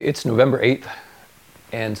It's November 8th,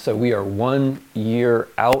 and so we are 1 year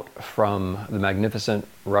out from the magnificent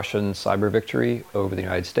Russian cyber victory over the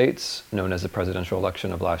United States, known as the presidential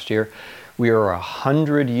election of last year. We are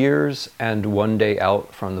 100 years and 1 day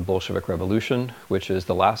out from the Bolshevik Revolution, which is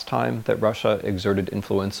the last time that Russia exerted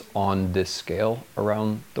influence on this scale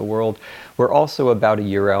around the world. We're also about a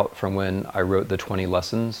year out from when I wrote the 20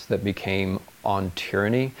 lessons that became On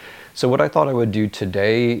Tyranny. So what I thought I would do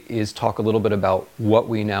today is talk a little bit about what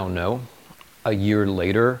we now know a year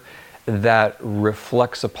later that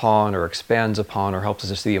reflects upon or expands upon or helps us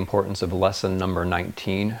to see the importance of lesson number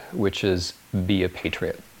 19, which is be a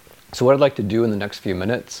patriot. So what I'd like to do in the next few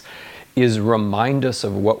minutes is remind us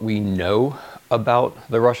of what we know about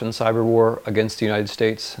the Russian cyber war against the United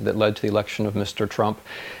States that led to the election of Mr. Trump,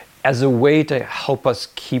 as a way to help us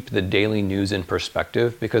keep the daily news in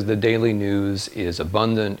perspective, because the daily news is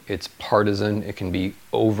abundant, it's partisan, it can be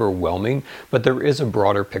overwhelming, but there is a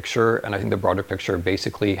broader picture, and I think the broader picture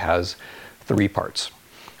basically has three parts.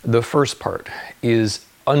 The first part is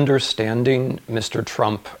understanding Mr.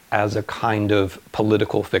 Trump as a kind of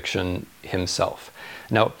political fiction himself.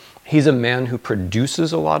 Now, he's a man who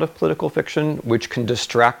produces a lot of political fiction, which can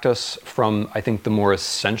distract us from, I think, the more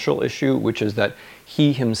essential issue, which is that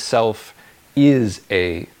he himself is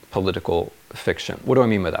a political fiction. What do I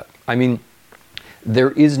mean by that? I mean,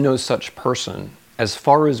 there is no such person, as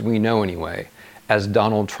far as we know anyway, as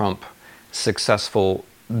Donald Trump, successful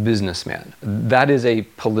businessman. That is a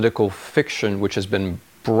political fiction which has been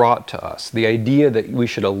brought to us. The idea that we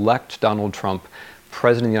should elect Donald Trump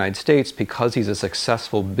president of the United States because he's a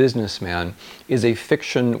successful businessman is a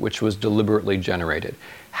fiction which was deliberately generated.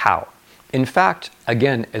 How? In fact,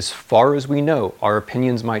 again, as far as we know, our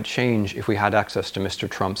opinions might change if we had access to Mr.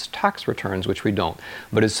 Trump's tax returns, which we don't.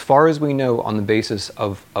 But as far as we know, on the basis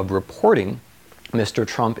of reporting, Mr.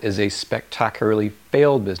 Trump is a spectacularly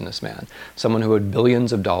failed businessman, someone who had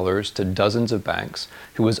billions of dollars to dozens of banks,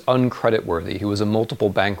 who was uncreditworthy, who was a multiple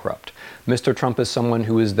bankrupt. Mr. Trump is someone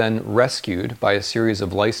who was then rescued by a series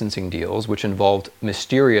of licensing deals, which involved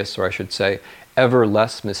mysterious, or I should say, ever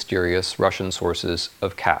less mysterious Russian sources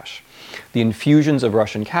of cash. The infusions of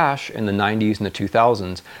Russian cash in the 90s and the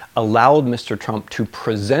 2000s allowed Mr. Trump to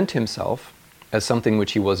present himself as something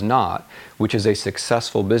which he was not, which is a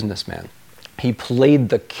successful businessman. He played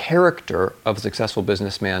the character of a successful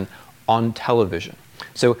businessman on television.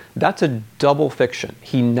 So that's a double fiction.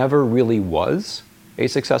 He never really was a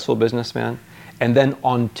successful businessman. And then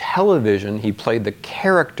on television, he played the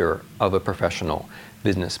character of a professional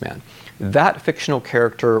businessman. That fictional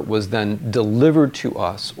character was then delivered to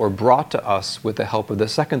us or brought to us with the help of the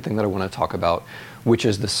second thing that I want to talk about, which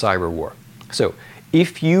is the cyber war. So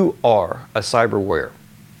if you are a cyber warrior,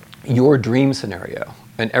 your dream scenario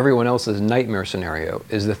and everyone else's nightmare scenario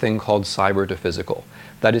is the thing called cyber to physical.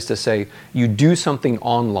 That is to say, you do something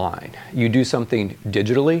online, you do something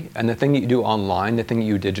digitally, and the thing that you do online, the thing that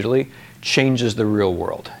you do digitally, changes the real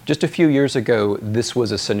world. Just a few years ago, this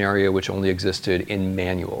was a scenario which only existed in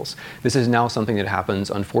manuals. This is now something that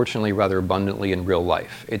happens, unfortunately, rather abundantly in real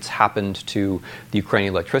life. It's happened to the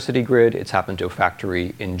Ukrainian electricity grid, it's happened to a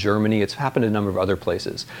factory in Germany, it's happened in a number of other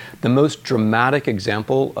places. The most dramatic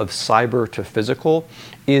example of cyber to physical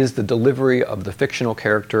is the delivery of the fictional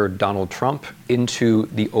character Donald Trump into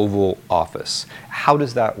the Oval Office. How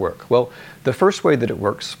does that work? Well, the first way that it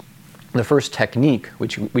works, the first technique,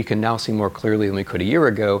 which we can now see more clearly than we could a year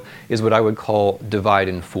ago, is what I would call divide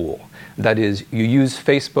and fool. That is, you use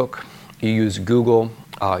Facebook, you use Google,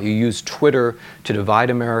 you use Twitter to divide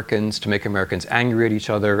Americans, to make Americans angry at each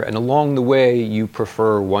other, and along the way, you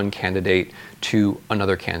prefer one candidate to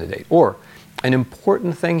another candidate. Or, an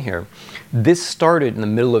important thing here, this started in the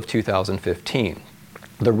middle of 2015.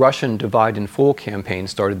 The Russian divide and fool campaign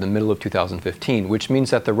started in the middle of 2015, which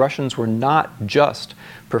means that the Russians were not just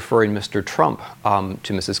preferring Mr. Trump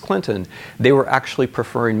to Mrs. Clinton, they were actually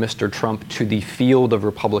preferring Mr. Trump to the field of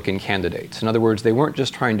Republican candidates. In other words, they weren't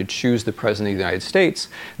just trying to choose the President of the United States,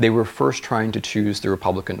 they were first trying to choose the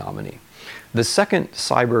Republican nominee. The second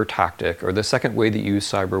cyber tactic, or the second way that you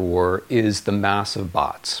use cyber war, is the mass of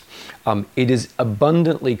bots. It is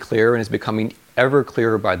abundantly clear and is becoming ever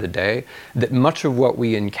clearer by the day that much of what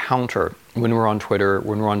we encounter when we're on Twitter,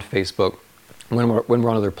 when we're on Facebook, when we're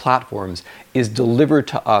on other platforms, is delivered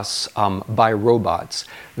to us by robots,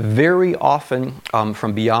 very often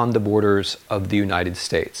from beyond the borders of the United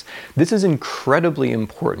States. This is incredibly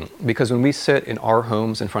important because when we sit in our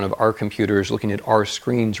homes in front of our computers, looking at our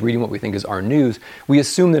screens, reading what we think is our news, we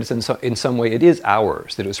assume that it's in some way it is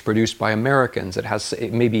ours, that it was produced by Americans,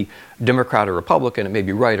 it may be Democrat or Republican, it may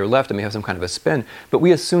be right or left, it may have some kind of a spin, but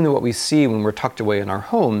we assume that what we see when we're tucked away in our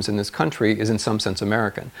homes in this country is in some sense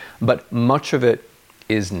American. But much of it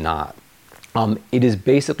is not. It is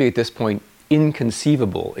basically at this point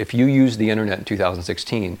inconceivable, if you use the internet in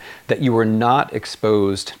 2016, that you were not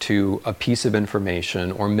exposed to a piece of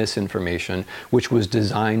information or misinformation which was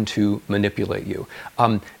designed to manipulate you.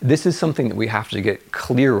 This is something that we have to get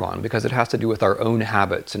clear on because it has to do with our own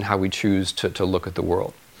habits and how we choose to look at the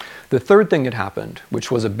world. The third thing that happened,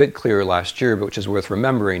 which was a bit clearer last year, but which is worth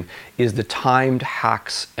remembering, is the timed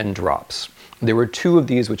hacks and drops. There were two of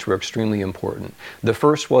these which were extremely important. The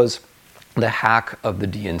first was the hack of the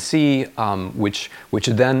DNC, which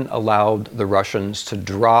then allowed the Russians to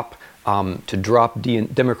drop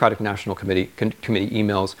Democratic National Committee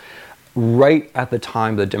emails right at the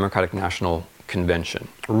time of the Democratic National Convention,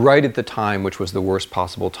 right at the time which was the worst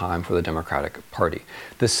possible time for the Democratic Party.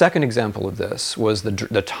 The second example of this was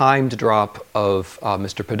the timed drop of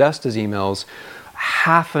Mr. Podesta's emails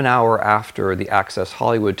half an hour after the Access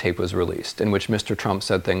Hollywood tape was released, in which Mr. Trump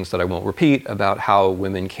said things that I won't repeat about how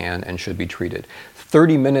women can and should be treated.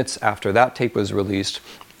 30 minutes after that tape was released,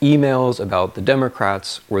 emails about the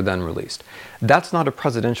Democrats were then released. That's not a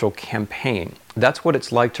presidential campaign. That's what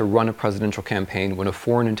it's like to run a presidential campaign when a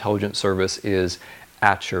foreign intelligence service is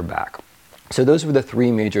at your back. So those were the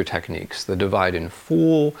three major techniques: the divide and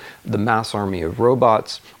fool, the mass army of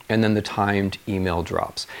robots, and then the timed email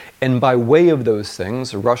drops. And by way of those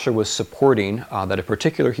things, Russia was supporting that a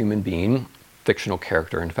particular human being, fictional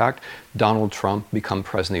character in fact, Donald Trump, become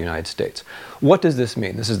president of the United States. What does this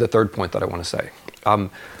mean? This is the third point that I want to say.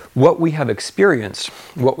 What we have experienced,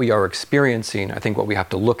 what we are experiencing, I think what we have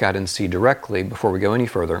to look at and see directly before we go any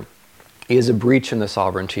further, is a breach in the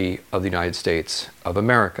sovereignty of the United States of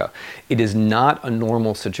America. It is not a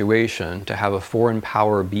normal situation to have a foreign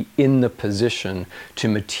power be in the position to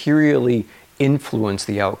materially influence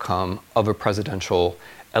the outcome of a presidential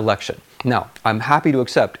election. Now, I'm happy to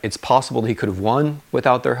accept it's possible that he could have won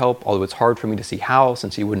without their help, although it's hard for me to see how,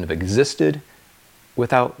 since he wouldn't have existed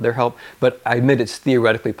without their help. But I admit it's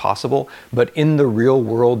theoretically possible. But in the real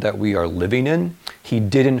world that we are living in, he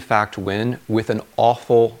did in fact win with an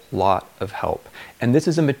awful lot of help. And this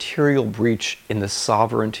is a material breach in the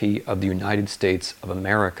sovereignty of the United States of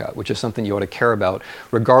America, which is something you ought to care about,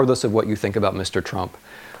 regardless of what you think about Mr. Trump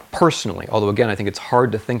personally. Although again, I think it's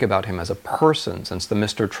hard to think about him as a person, since the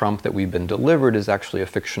Mr. Trump that we've been delivered is actually a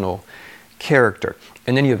fictional character.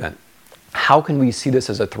 In any event, how can we see this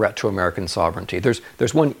as a threat to American sovereignty?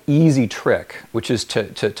 There's one easy trick, which is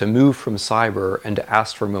to move from cyber and to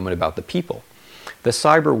ask for a moment about the people. The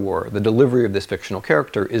cyber war, the delivery of this fictional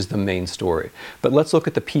character, is the main story. But let's look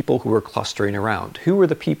at the people who are clustering around. Who are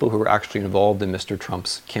the people who are actually involved in Mr.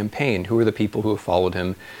 Trump's campaign? Who are the people who have followed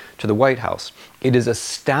him to the White House? It is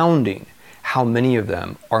astounding how many of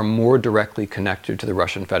them are more directly connected to the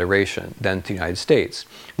Russian Federation than to the United States.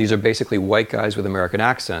 These are basically white guys with American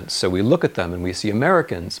accents, so we look at them and we see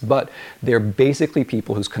Americans, but they're basically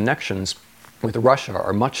people whose connections with Russia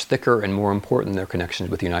are much thicker and more important than their connections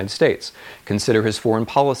with the United States. Consider his foreign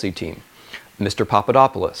policy team. Mr.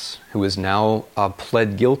 Papadopoulos, who has now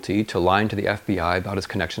pled guilty to lying to the FBI about his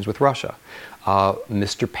connections with Russia.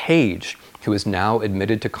 Mr. Page, who has now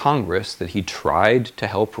admitted to Congress that he tried to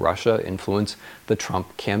help Russia influence the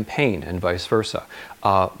Trump campaign and vice versa.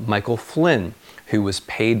 Michael Flynn, who was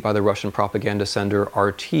paid by the Russian propaganda sender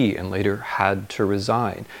RT and later had to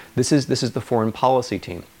resign. This is the foreign policy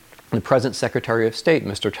team. The present Secretary of State,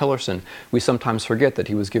 Mr. Tillerson, we sometimes forget that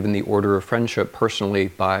he was given the Order of Friendship personally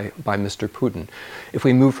by Mr. Putin. If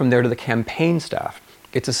we move from there to the campaign staff,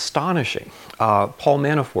 it's astonishing. Paul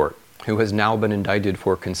Manafort, who has now been indicted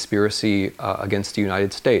for conspiracy against the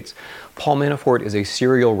United States. Paul Manafort is a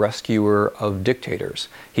serial rescuer of dictators.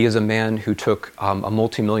 He is a man who took a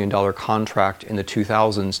multi-million-dollar contract in the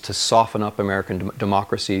 2000s to soften up American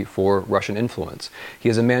democracy for Russian influence. He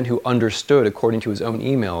is a man who understood, according to his own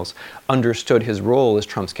emails, understood his role as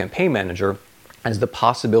Trump's campaign manager as the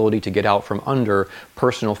possibility to get out from under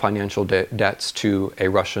personal financial debts to a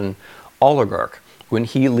Russian oligarch. When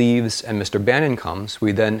he leaves and Mr. Bannon comes,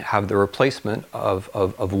 we then have the replacement of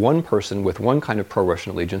one person with one kind of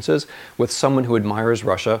pro-Russian allegiances with someone who admires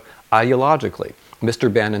Russia ideologically.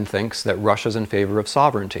 Mr. Bannon thinks that Russia's in favor of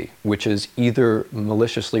sovereignty, which is either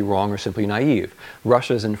maliciously wrong or simply naive.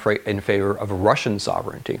 Russia's in favor of Russian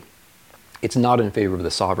sovereignty. It's not in favor of the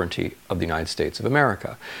sovereignty of the United States of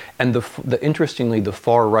America. And interestingly, the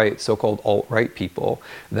far-right, so-called alt-right people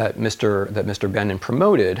that Mr. Bannon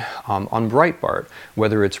promoted on Breitbart,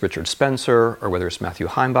 whether it's Richard Spencer or whether it's Matthew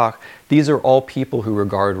Heimbach, these are all people who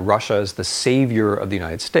regard Russia as the savior of the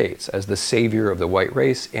United States, as the savior of the white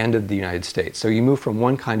race and of the United States. So you move from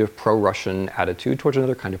one kind of pro-Russian attitude towards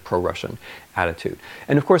another kind of pro-Russian attitude.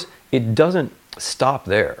 And of course, it doesn't stop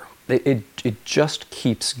there. It just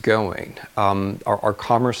keeps going. Our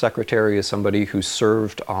Commerce Secretary is somebody who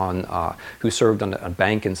served on a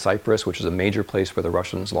bank in Cyprus, which is a major place where the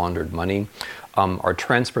Russians laundered money. Our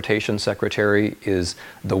Transportation Secretary is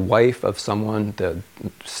the wife of someone, the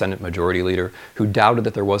Senate Majority Leader, who doubted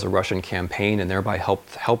that there was a Russian campaign and thereby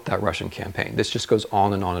helped that Russian campaign. This just goes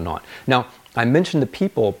on and on and on. Now, I mentioned the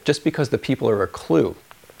people just because the people are a clue.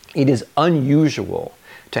 It is unusual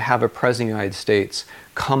to have a president of the United States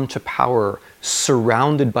come to power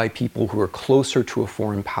surrounded by people who are closer to a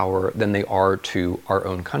foreign power than they are to our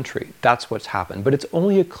own country. That's what's happened. But it's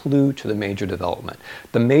only a clue to the major development.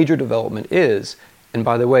 The major development is, and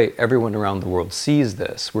by the way, everyone around the world sees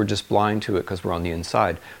this, we're just blind to it because we're on the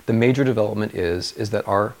inside. The major development is that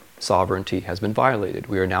our sovereignty has been violated.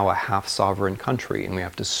 We are now a half-sovereign country, and we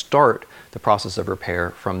have to start the process of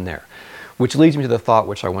repair from there. Which leads me to the thought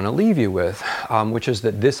which I want to leave you with, which is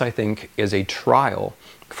that this, I think, is a trial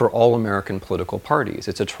for all American political parties.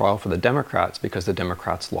 It's a trial for the Democrats because the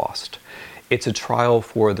Democrats lost. It's a trial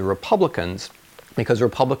for the Republicans because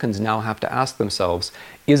Republicans now have to ask themselves,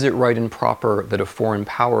 is it right and proper that a foreign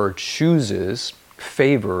power chooses,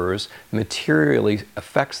 favors, materially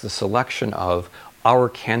affects the selection of our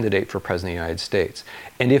candidate for President of the United States?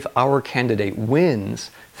 And if our candidate wins,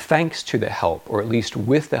 thanks to the help, or at least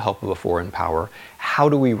with the help of a foreign power, how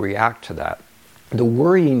do we react to that? The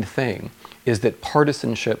worrying thing is that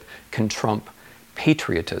partisanship can trump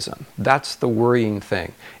patriotism. That's the worrying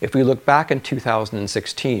thing. If we look back in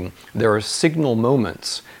 2016, there are signal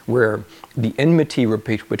moments where the enmity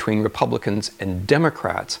between Republicans and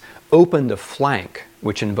Democrats opened a flank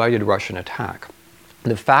which invited Russian attack.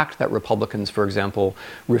 The fact that Republicans, for example,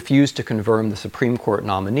 refused to confirm the Supreme Court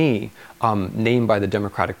nominee named by the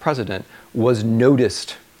Democratic president was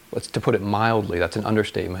noticed, to put it mildly, that's an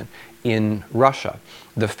understatement, in Russia.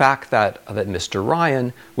 The fact that Mr.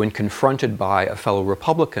 Ryan, when confronted by a fellow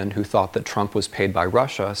Republican who thought that Trump was paid by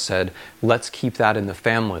Russia, said, let's keep that in the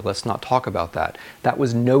family, let's not talk about that. That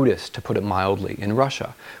was noticed, to put it mildly, in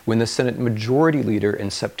Russia. When the Senate Majority Leader in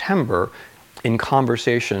September, in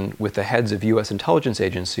conversation with the heads of U.S. intelligence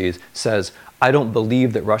agencies, says, I don't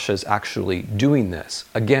believe that Russia is actually doing this.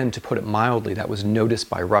 Again, to put it mildly, that was noticed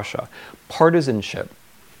by Russia. Partisanship,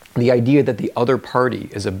 the idea that the other party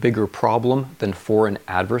is a bigger problem than foreign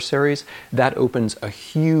adversaries, that opens a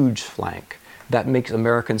huge flank. That makes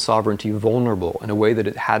American sovereignty vulnerable in a way that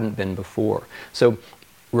it hadn't been before. So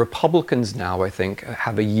Republicans now, I think,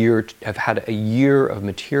 have had a year of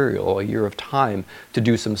material, a year of time to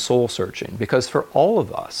do some soul searching. Because for all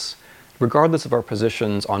of us, regardless of our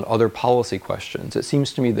positions on other policy questions, it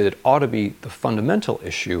seems to me that it ought to be the fundamental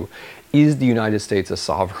issue, is the United States a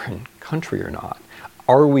sovereign country or not?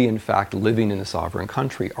 Are we, in fact, living in a sovereign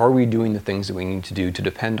country? Are we doing the things that we need to do to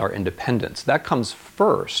defend our independence? That comes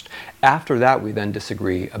first. After that, we then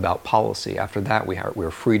disagree about policy. After that,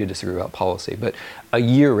 we're free to disagree about policy. But a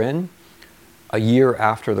year in, a year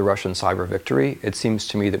after the Russian cyber victory, it seems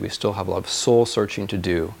to me that we still have a lot of soul searching to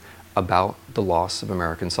do about the loss of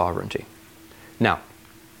American sovereignty. Now,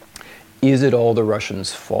 is it all the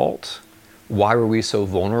Russians' fault? Why were we so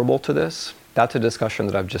vulnerable to this? That's a discussion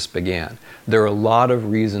that I've just began. There are a lot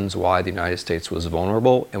of reasons why the United States was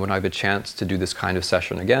vulnerable, and when I have a chance to do this kind of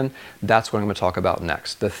session again, that's what I'm going to talk about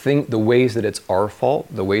next. The ways that it's our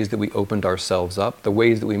fault, the ways that we opened ourselves up, the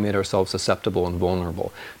ways that we made ourselves susceptible and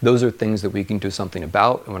vulnerable. Those are things that we can do something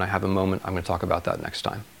about, and when I have a moment, I'm going to talk about that next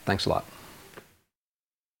time. Thanks a lot.